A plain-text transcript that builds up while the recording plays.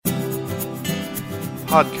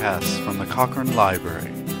Podcasts from the Cochrane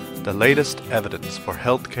Library, the latest evidence for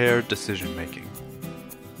healthcare decision-making.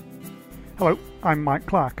 Hello, I'm Mike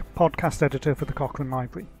Clark, podcast editor for the Cochrane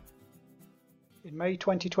Library. In May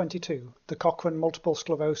 2022, the Cochrane Multiple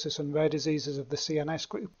Sclerosis and Rare Diseases of the CNS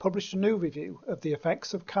Group published a new review of the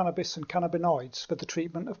effects of cannabis and cannabinoids for the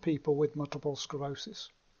treatment of people with multiple sclerosis.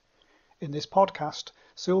 In this podcast,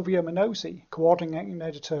 Silvia Minosi, coordinating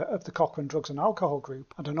editor of the Cochrane Drugs and Alcohol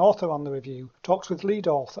Group and an author on the review, talks with lead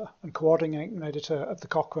author and coordinating editor of the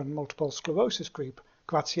Cochrane Multiple Sclerosis Group,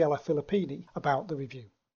 Graziella Filippini, about the review.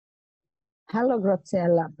 Hello,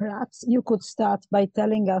 Graziella. Perhaps you could start by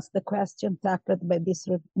telling us the question tackled by this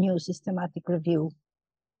new systematic review.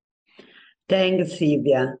 Thanks,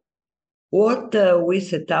 Silvia. What we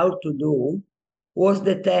set out to do was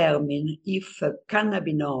determine if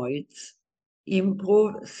cannabinoids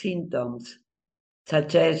improve symptoms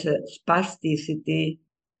such as spasticity,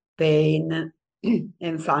 pain,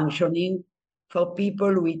 and functioning for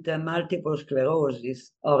people with multiple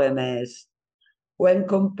sclerosis or MS when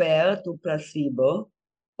compared to placebo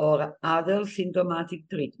or other symptomatic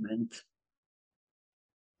treatment.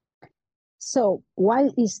 So, why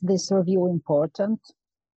is this review important?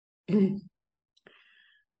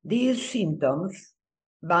 These symptoms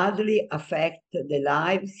badly affect the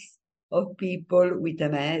lives of people with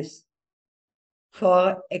MS.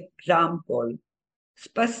 For example,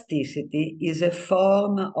 spasticity is a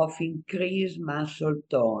form of increased muscle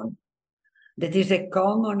tone that is a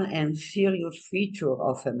common and serious feature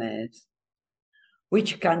of MS,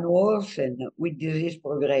 which can worsen with disease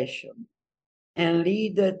progression and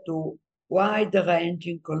lead to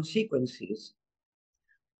wide-ranging consequences,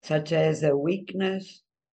 such as weakness,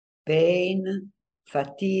 pain,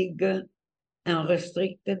 fatigue, and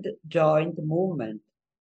restricted joint movement.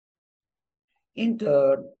 In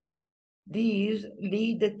turn, these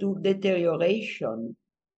lead to deterioration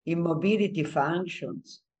in mobility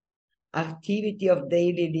functions, activity of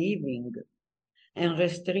daily living, and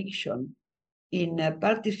restriction in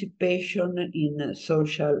participation in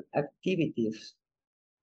social activities.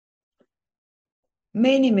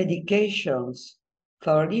 Many medications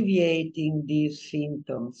for alleviating these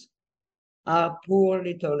symptoms are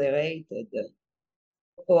poorly tolerated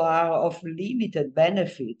or are of limited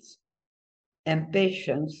benefits, and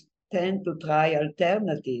patients tend to try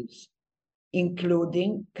alternatives,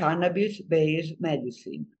 including cannabis-based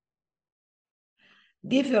medicine.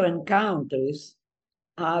 Different countries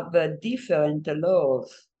have different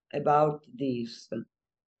laws about this,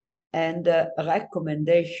 and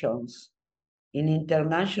recommendations in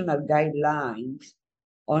international guidelines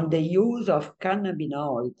on the use of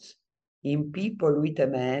cannabinoids in people with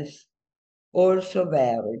MS also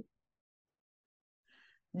vary.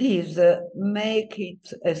 This makes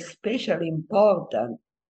it especially important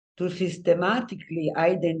to systematically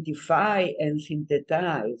identify and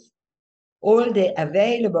synthesize all the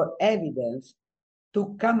available evidence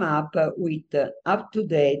to come up with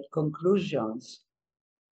up-to-date conclusions.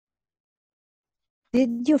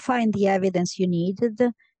 Did you find the evidence you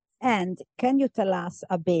needed? And can you tell us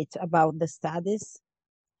a bit about the studies?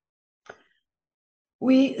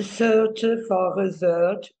 We searched for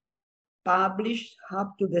research published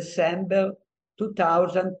up to December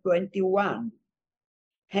 2021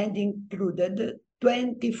 and included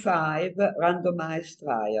 25 randomized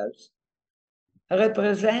trials,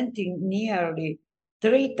 representing nearly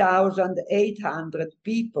 3,800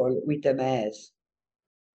 people with MS.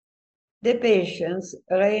 The patients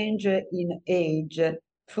range in age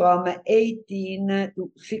from 18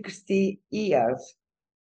 to 60 years,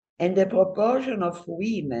 and the proportion of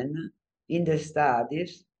women in the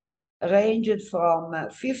studies ranged from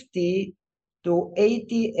 50 to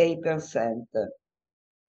 88%.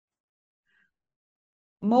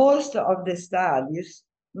 Most of the studies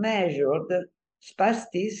measured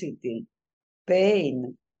spasticity,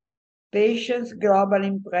 pain, patients' global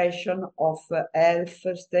impression of health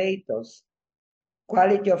status,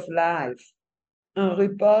 quality of life, and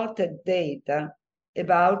reported data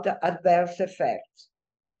about adverse effects.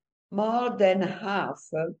 More than half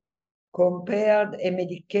compared a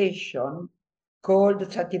medication called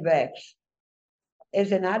Sativex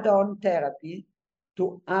as an add-on therapy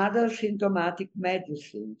to other symptomatic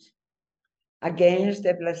medicines against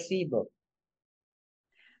a placebo.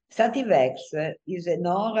 Sativex is an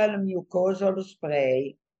oral mucosal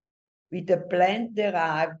spray with a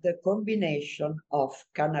plant-derived combination of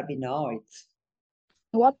cannabinoids.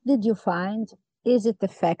 What did you find? Is it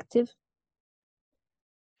effective?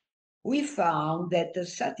 We found that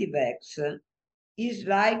Sativex is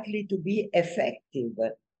likely to be effective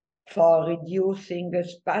for reducing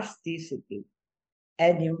spasticity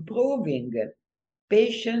and improving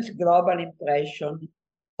patients' global impression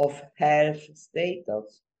of health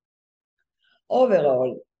status.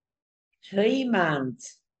 Overall, 3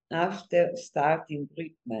 months after starting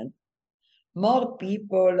treatment, more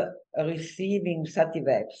people receiving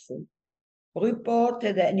Sativex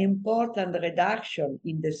reported an important reduction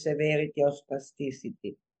in the severity of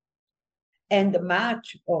spasticity and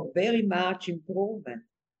much or very much improvement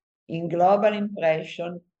in global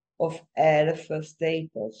impression of health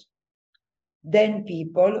status than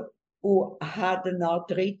people who had no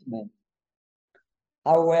treatment.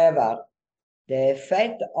 However, the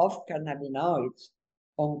effect of cannabinoids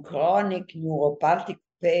on chronic neuropathic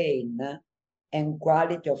pain and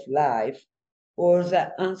quality of life was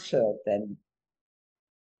uncertain.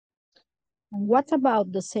 And what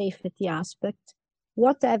about the safety aspect?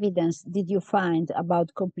 What evidence did you find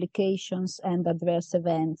about complications and adverse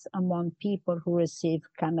events among people who receive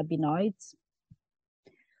cannabinoids?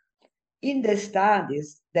 In the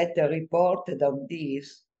studies that reported on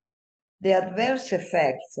this, the adverse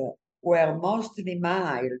effects were mostly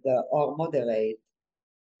mild or moderate.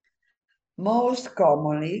 Most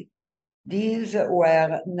commonly, these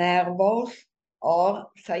were nervous or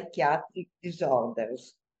psychiatric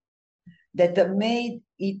disorders that made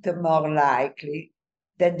it more likely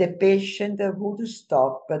that the patient would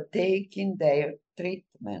stop taking their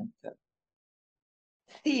treatment.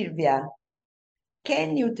 Silvia,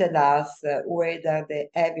 can you tell us whether the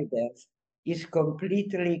evidence is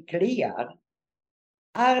completely clear?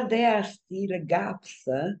 Are there still gaps?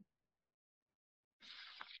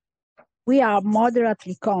 We are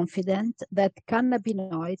moderately confident that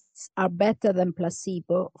cannabinoids are better than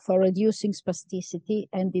placebo for reducing spasticity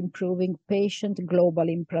and improving patient global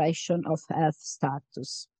impression of health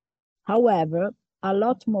status. However, a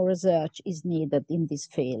lot more research is needed in this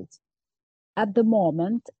field. At the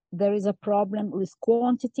moment, there is a problem with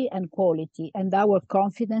quantity and quality, and our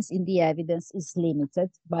confidence in the evidence is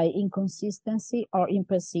limited by inconsistency or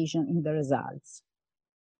imprecision in the results.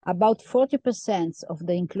 About 40% of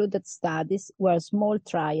the included studies were small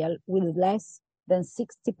trials with less than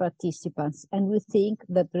 60 participants, and we think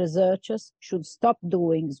that researchers should stop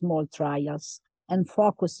doing small trials and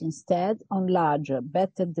focus instead on larger,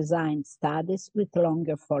 better designed studies with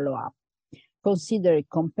longer follow-up, considering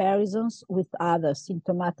comparisons with other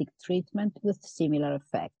symptomatic treatment with similar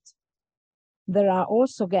effects. There are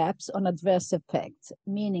also gaps on adverse effects,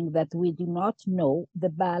 meaning that we do not know the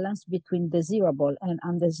balance between desirable and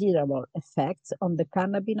undesirable effects on the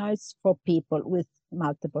cannabinoids for people with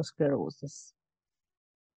multiple sclerosis.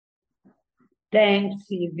 Thanks,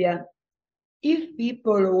 Silvia. If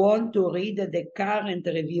people want to read the current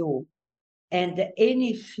review and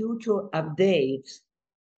any future updates,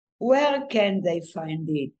 where can they find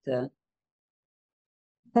it?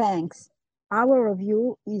 Thanks. Our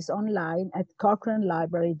review is online at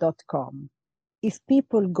cochranelibrary.com. If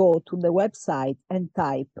people go to the website and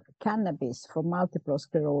type cannabis for multiple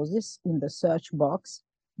sclerosis in the search box,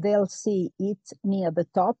 they'll see it near the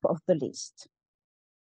top of the list.